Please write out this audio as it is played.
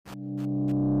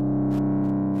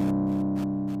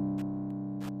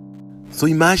So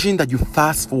imagine that you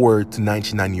fast forward to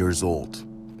 99 years old.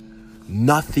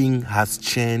 Nothing has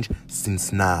changed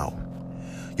since now.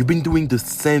 You've been doing the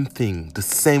same thing, the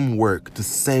same work, the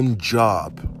same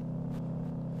job.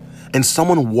 And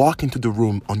someone walk into the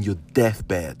room on your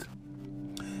deathbed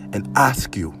and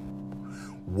ask you,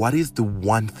 what is the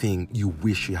one thing you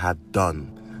wish you had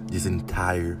done these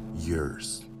entire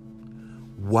years?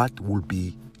 What will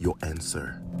be your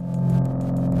answer?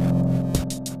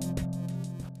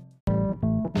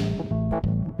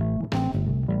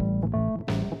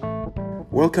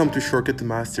 Welcome to Shortcut to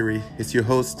Mastery. It's your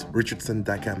host, Richardson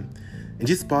Dakam. In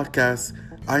this podcast,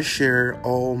 I share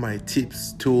all my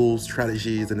tips, tools,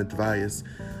 strategies, and advice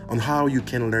on how you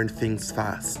can learn things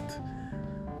fast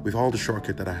with all the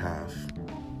shortcut that I have.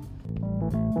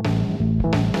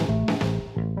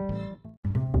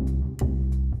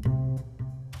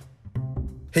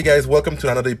 Hey guys, welcome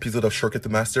to another episode of Shortcut to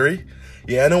Mastery.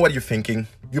 Yeah, I know what you're thinking.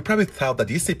 You probably thought that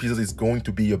this episode is going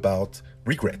to be about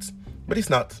regret, but it's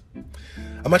not.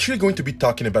 I'm actually going to be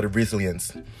talking about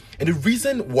resilience. And the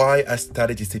reason why I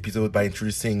started this episode by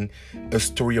introducing a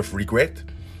story of regret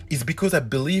is because I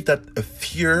believe that a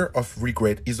fear of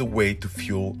regret is a way to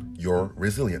fuel your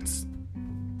resilience.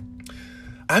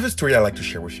 I have a story I'd like to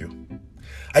share with you.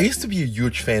 I used to be a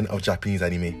huge fan of Japanese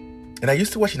anime, and I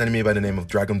used to watch an anime by the name of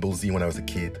Dragon Ball Z when I was a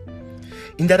kid.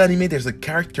 In that anime, there's a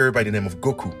character by the name of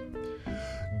Goku.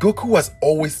 Goku was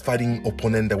always fighting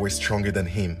opponents that were stronger than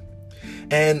him.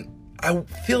 And I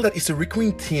feel that it's a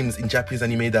recurring theme in Japanese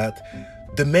anime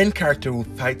that the main character will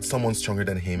fight someone stronger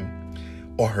than him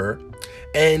or her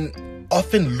and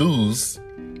often lose,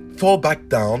 fall back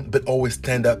down, but always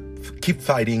stand up, keep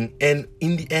fighting, and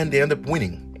in the end, they end up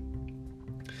winning.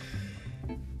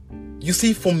 You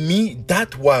see, for me,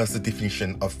 that was the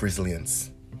definition of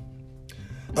resilience.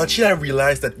 Until I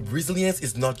realized that resilience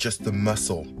is not just a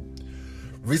muscle.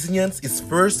 Resilience is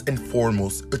first and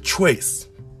foremost a choice.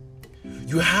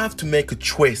 You have to make a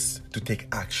choice to take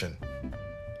action.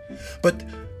 But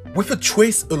with a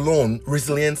choice alone,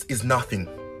 resilience is nothing.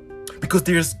 Because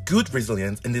there's good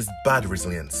resilience and there's bad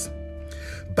resilience.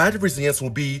 Bad resilience will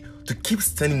be to keep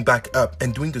standing back up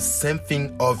and doing the same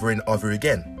thing over and over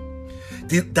again.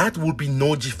 That will be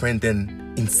no different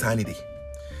than insanity.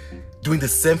 Doing the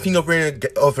same thing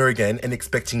over again and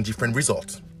expecting different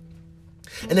results.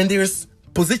 And then there's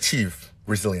positive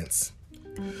resilience,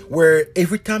 where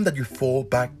every time that you fall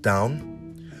back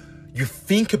down, you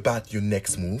think about your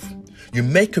next move, you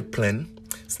make a plan,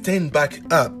 stand back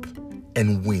up,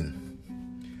 and win.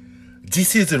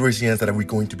 This is the resilience that we're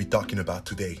going to be talking about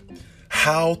today.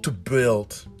 How to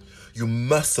build your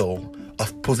muscle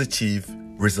of positive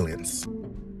resilience.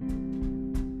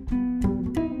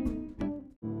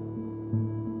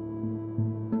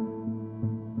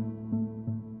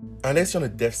 Unless you're on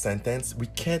a death sentence, we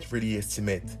can't really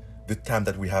estimate the time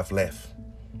that we have left.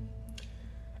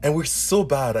 And we're so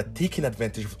bad at taking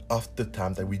advantage of the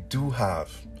time that we do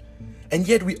have. And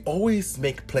yet we always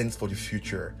make plans for the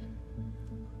future.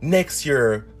 Next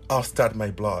year, I'll start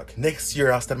my blog. Next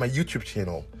year, I'll start my YouTube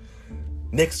channel.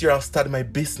 Next year, I'll start my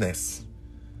business.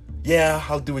 Yeah,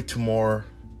 I'll do it tomorrow.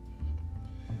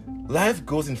 Life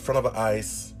goes in front of our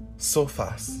eyes so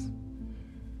fast.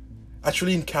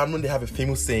 Actually, in Cameroon, they have a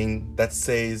famous saying that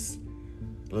says,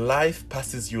 life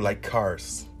passes you like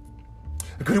cars.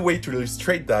 A good way to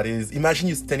illustrate that is, imagine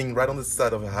you standing right on the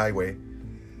side of a highway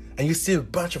and you see a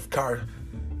bunch of cars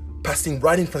passing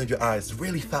right in front of your eyes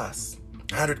really fast,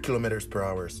 100 kilometers per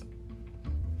hour.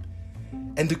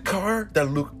 And the car that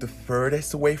looked the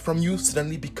furthest away from you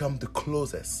suddenly become the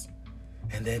closest.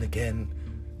 And then again,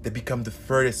 they become the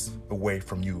furthest away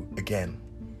from you again.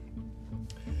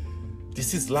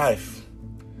 This is life.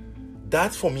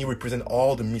 That for me represents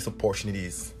all the missed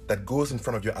opportunities that goes in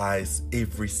front of your eyes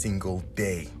every single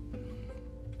day.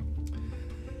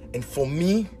 And for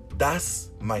me, that's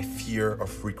my fear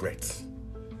of regret.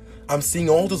 I'm seeing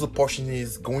all those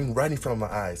opportunities going right in front of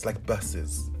my eyes like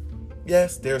buses.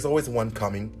 Yes, there's always one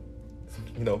coming.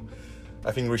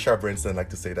 I think Richard Branson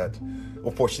liked to say that.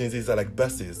 Opportunities are like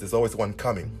buses. There's always one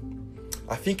coming.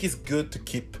 I think it's good to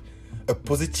keep a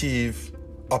positive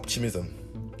optimism,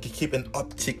 to keep an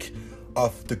uptick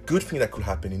of the good thing that could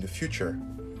happen in the future.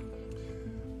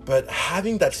 But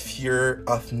having that fear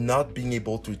of not being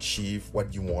able to achieve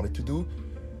what you wanted to do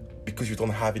because you don't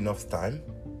have enough time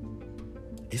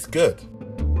is good.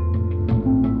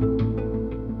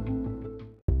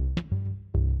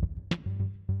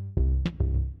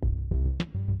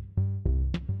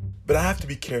 But I have to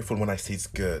be careful when I say it's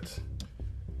good.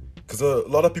 Because a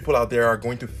lot of people out there are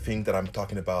going to think that I'm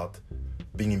talking about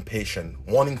being impatient,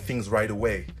 wanting things right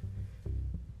away.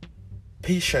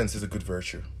 Patience is a good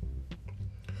virtue.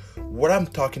 What I'm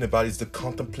talking about is the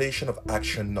contemplation of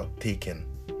action not taken.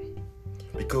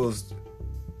 Because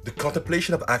the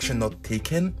contemplation of action not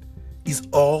taken is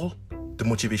all the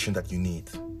motivation that you need.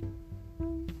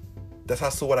 That's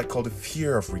also what I call the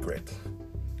fear of regret.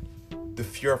 The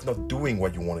fear of not doing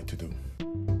what you wanted to do.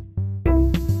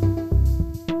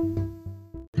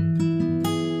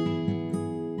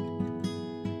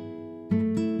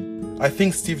 I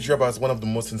think Steve Jobs has one of the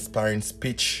most inspiring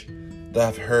speech that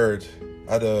I've heard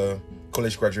at a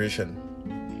college graduation.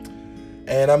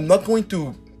 And I'm not going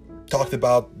to talk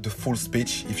about the full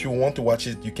speech. If you want to watch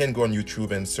it, you can go on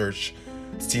YouTube and search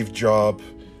Steve Jobs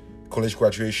college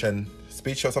graduation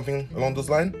speech or something along those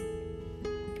lines.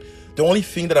 The only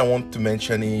thing that I want to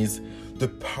mention is the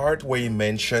part where he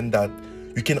mentioned that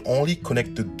you can only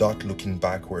connect the dot looking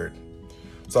backward.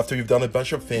 So after you've done a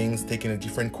bunch of things, taken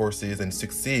different courses and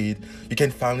succeed, you can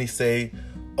finally say,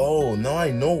 oh, now I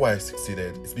know why I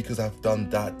succeeded. It's because I've done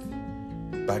that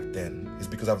back then. It's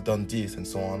because I've done this and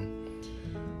so on.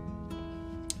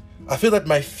 I feel that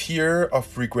my fear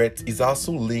of regret is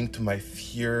also linked to my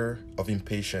fear of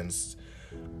impatience,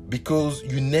 because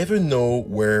you never know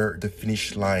where the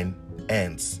finish line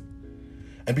ends.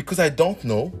 And because I don't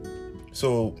know,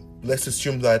 so let's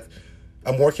assume that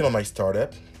I'm working on my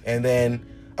startup and then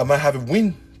I might have a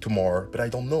win tomorrow, but I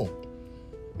don't know.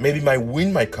 Maybe my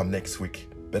win might come next week,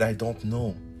 but I don't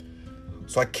know.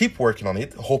 So I keep working on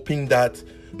it, hoping that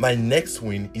my next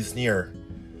win is near.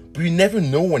 But you never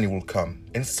know when it will come.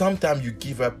 And sometimes you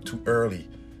give up too early,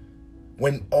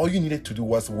 when all you needed to do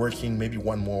was working maybe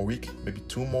one more week, maybe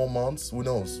 2 more months, who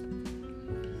knows.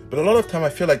 But a lot of time I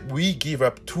feel like we give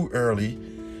up too early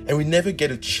and we never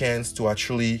get a chance to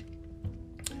actually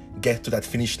get to that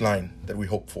finish line that we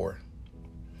hope for.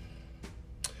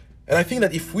 And I think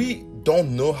that if we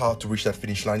don't know how to reach that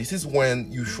finish line, this is when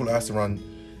you should ask around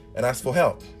and ask for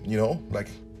help,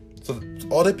 so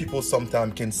other people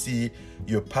sometimes can see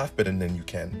your path better than you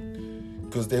can,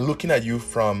 because they're looking at you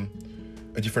from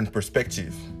a different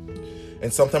perspective.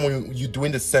 And sometimes when you're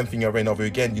doing the same thing over and over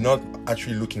again, you're not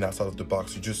actually looking outside of the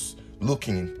box, you're just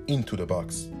looking into the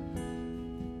box.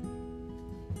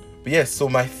 But yes, so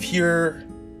my fear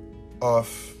of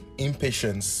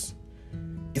impatience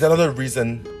is another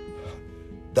reason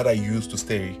that I use to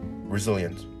stay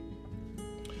resilient.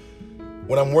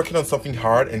 When I'm working on something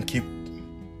hard and keep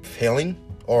failing,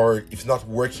 or if it's not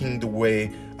working the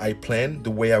way I planned,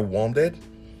 the way I wanted,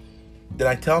 then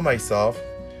I tell myself,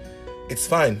 it's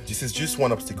fine, this is just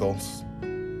one obstacle.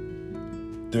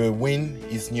 The win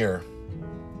is near.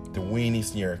 The win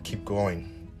is near, keep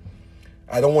going.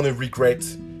 I don't want to regret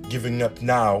giving up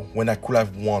now when I could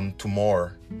have won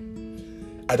tomorrow.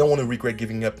 I don't want to regret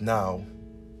giving up now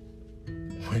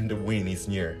when the win is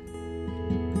near.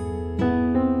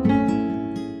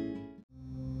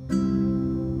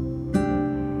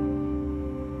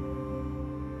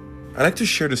 I'd like to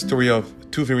share the story of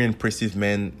 2 very impressive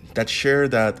men that share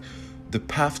that the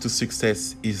path to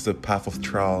success is the path of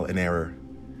trial and error.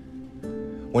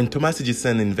 When Thomas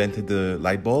Edison invented the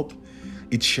light bulb,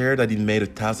 it shared that he made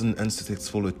 1,000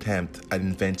 unsuccessful attempts at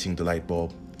inventing the light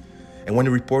bulb. And when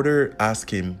the reporter asked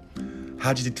him,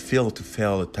 how did it feel to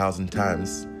fail 1,000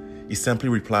 times? He simply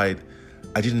replied,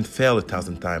 I didn't fail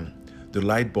 1,000 times. The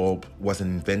light bulb was an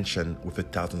invention with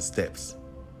 1,000 steps.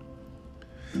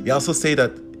 He also said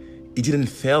that he didn't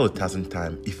fail 1,000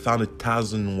 times. He found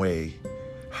 1,000 ways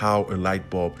how a light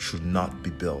bulb should not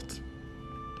be built.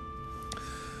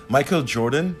 Michael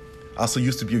Jordan also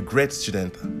used to be a great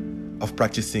student of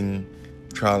practicing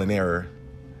trial and error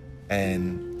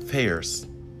and failures.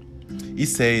 He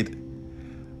said,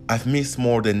 I've missed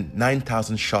more than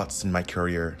 9,000 shots in my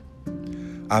career.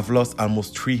 I've lost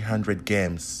almost 300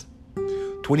 games.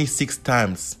 26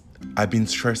 times I've been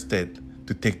trusted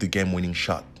to take the game-winning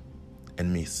shot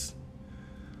and miss.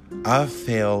 I've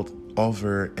failed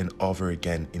over and over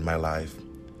again in my life,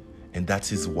 and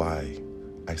that is why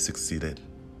I succeeded.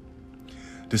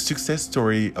 The success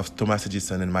story of Thomas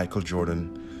Edison and Michael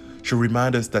Jordan should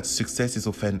remind us that success is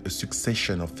often a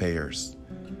succession of failures.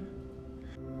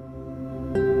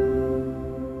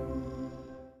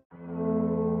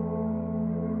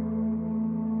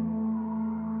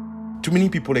 Too many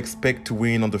people expect to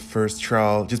win on the first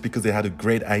trial just because they had a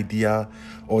great idea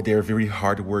or they're very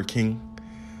hardworking.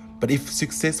 But if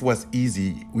success was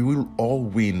easy, we will all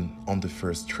win on the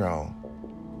first trial.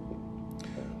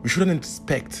 We shouldn't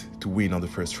expect to win on the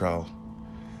first trial,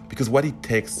 because what it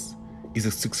takes is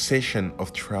a succession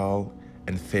of trial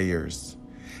and failures.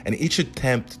 And each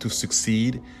attempt to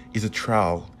succeed is a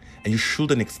trial, and you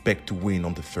shouldn't expect to win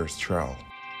on the first trial.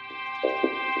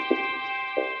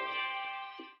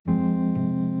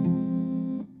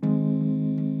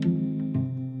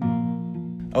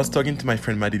 I was talking to my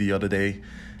friend Maddie the other day,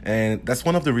 and that's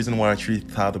one of the reasons why I actually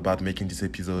thought about making this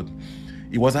episode.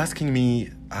 He was asking me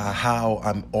how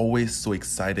I'm always so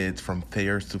excited from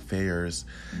fairs to fairs,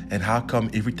 and how come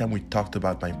every time we talked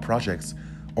about my projects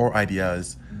or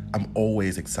ideas, I'm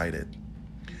always excited.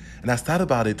 And I thought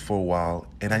about it for a while,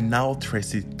 and I now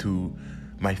trace it to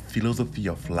my philosophy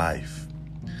of life.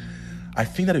 I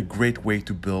think that a great way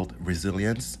to build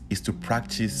resilience is to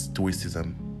practice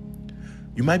stoicism.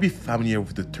 You might be familiar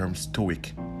with the term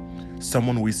stoic.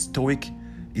 Someone who is stoic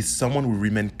is someone who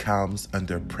remains calm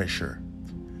under pressure.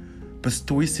 But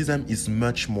stoicism is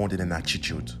much more than an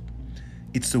attitude.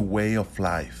 It's a way of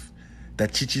life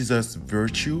that teaches us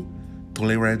virtue,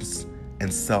 tolerance,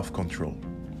 and self-control.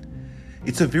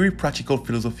 It's a very practical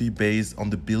philosophy based on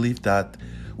the belief that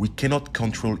we cannot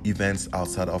control events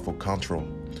outside of our control,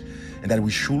 and that we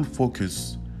should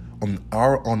focus on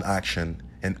our own action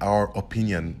and our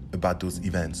opinion about those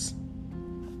events.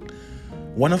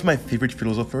 One of my favorite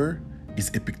philosophers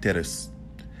is Epictetus.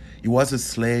 He was a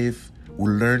slave who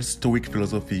learned Stoic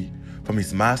philosophy from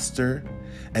his master,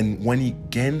 and when he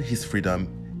gained his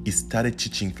freedom, he started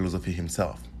teaching philosophy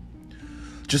himself.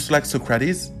 Just like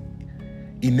Socrates,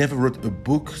 he never wrote a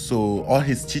book, so all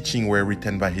his teaching were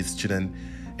written by his student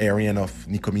Arian of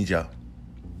Nicomedia.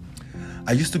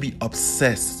 I used to be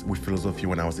obsessed with philosophy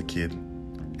when I was a kid,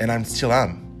 and I still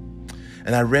am.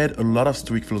 And I read a lot of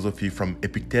Stoic philosophy from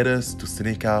Epictetus to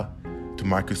Seneca to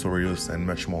Marcus Aurelius and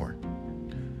much more.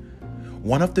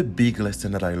 One of the big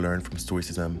lessons that I learned from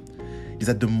Stoicism is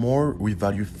that the more we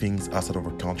value things outside of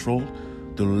our control,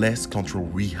 the less control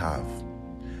we have.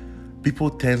 People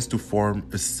tend to form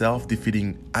a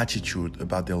self-defeating attitude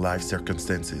about their life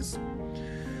circumstances.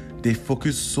 They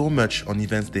focus so much on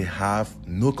events they have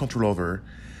no control over,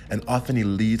 and often it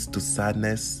leads to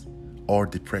sadness or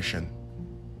depression.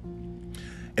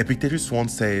 Epictetus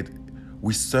once said,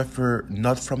 "We suffer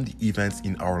not from the events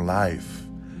in our life,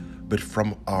 but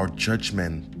from our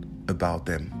judgment about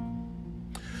them."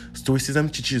 Stoicism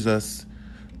teaches us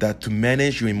that to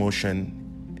manage your emotion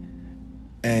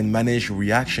and manage your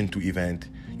reaction to event,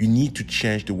 you need to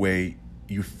change the way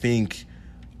you think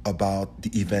about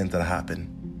the event that happened.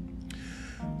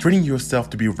 Training yourself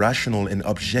to be rational and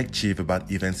objective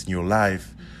about events in your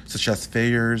life, such as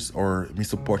failures or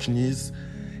missed opportunities,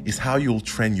 is how you'll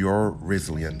train your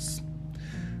resilience.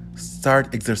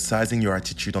 Start exercising your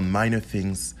attitude on minor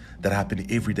things that happen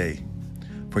every day.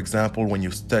 For example, when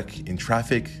you're stuck in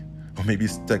traffic, or maybe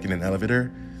stuck in an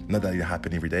elevator, not that it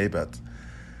happens every day,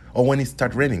 or when it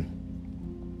starts raining.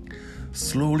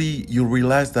 Slowly, you'll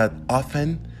realize that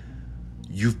often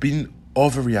you've been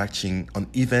overreacting on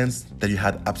events that you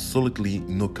had absolutely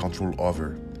no control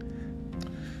over.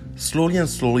 Slowly and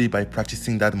slowly, by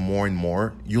practicing that more and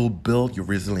more, you'll build your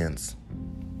resilience.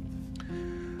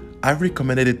 I've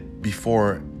recommended it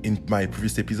before in my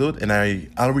previous episode, and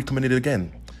I'll recommend it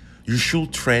again. You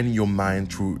should train your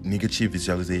mind through negative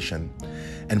visualization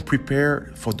and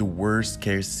prepare for the worst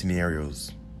case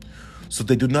scenarios, so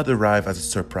they do not arrive as a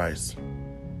surprise.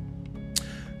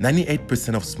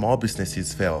 98% of small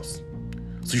businesses fails,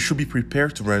 so you should be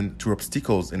prepared to run through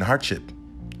obstacles and hardship.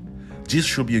 This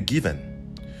should be a given.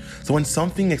 So when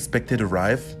something expected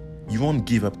arrives, you won't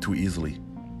give up too easily.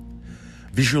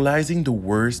 Visualizing the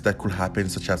worst that could happen,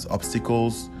 such as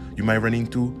obstacles you might run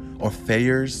into or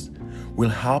failures, will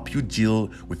help you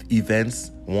deal with events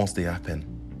once they happen.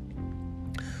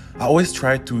 I always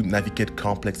try to navigate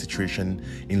complex situations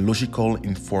in logical,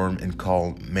 informed, and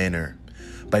calm manner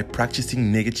by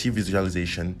practicing negative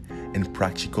visualization and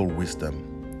practical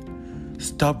wisdom.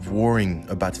 Stop worrying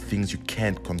about things you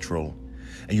can't control,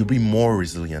 and you'll be more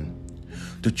resilient.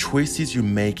 The choices you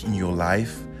make in your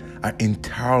life are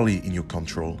entirely in your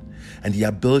control, and the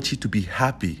ability to be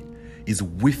happy is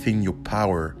within your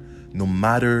power, no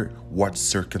matter what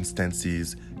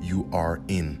circumstances you are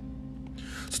in.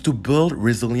 So to build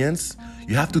resilience,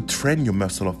 you have to train your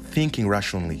muscle of thinking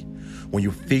rationally when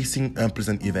you're facing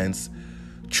unpleasant events,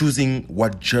 choosing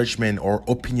what judgment or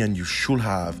opinion you should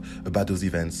have about those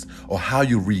events or how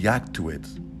you react to it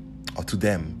or to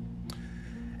them.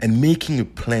 And making a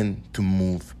plan to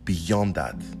move beyond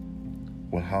that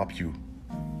will help you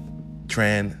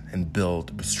train and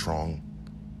build a strong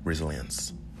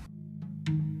resilience.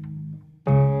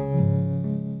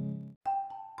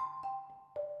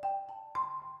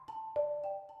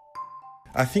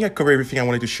 I think I covered everything I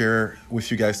wanted to share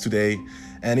with you guys today.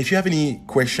 And if you have any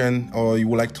question or you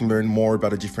would like to learn more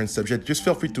about a different subject, just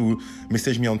feel free to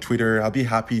message me on Twitter. I'll be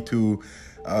happy to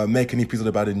make an episode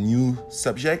about a new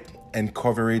subject and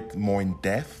cover it more in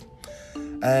depth.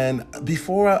 And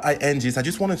before I end this, I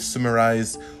just want to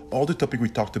summarize all the topic we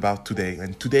talked about today.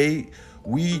 And today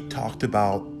we talked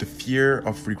about the fear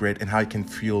of regret and how it can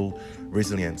fuel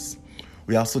resilience.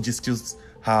 We also discussed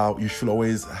how you should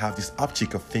always have this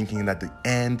optic of thinking that the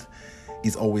end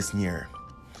is always near.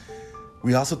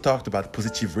 We also talked about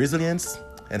positive resilience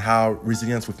and how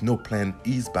resilience with no plan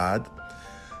is bad.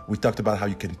 We talked about how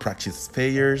you can practice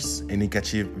failures and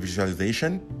negative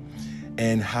visualization,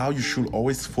 and how you should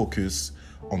always focus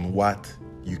on what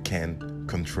you can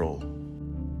control.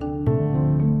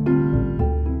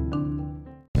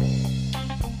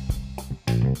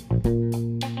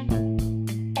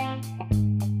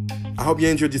 I hope you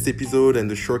enjoyed this episode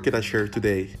and the shortcut I shared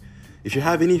today. If you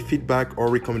have any feedback or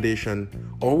recommendation,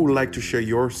 or would like to share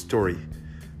your story,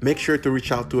 make sure to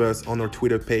reach out to us on our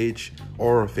Twitter page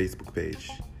or our Facebook page.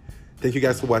 Thank you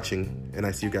guys for watching, and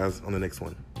I see you guys on the next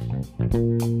one.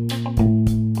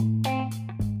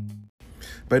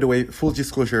 By the way, full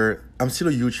disclosure, I'm still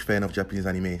a huge fan of Japanese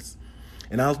animes.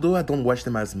 And although I don't watch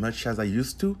them as much as I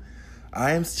used to,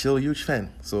 I am still a huge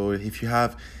fan. So if you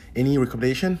have any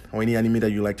recommendation or any anime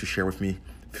that you'd like to share with me,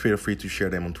 feel free to share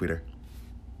them on Twitter.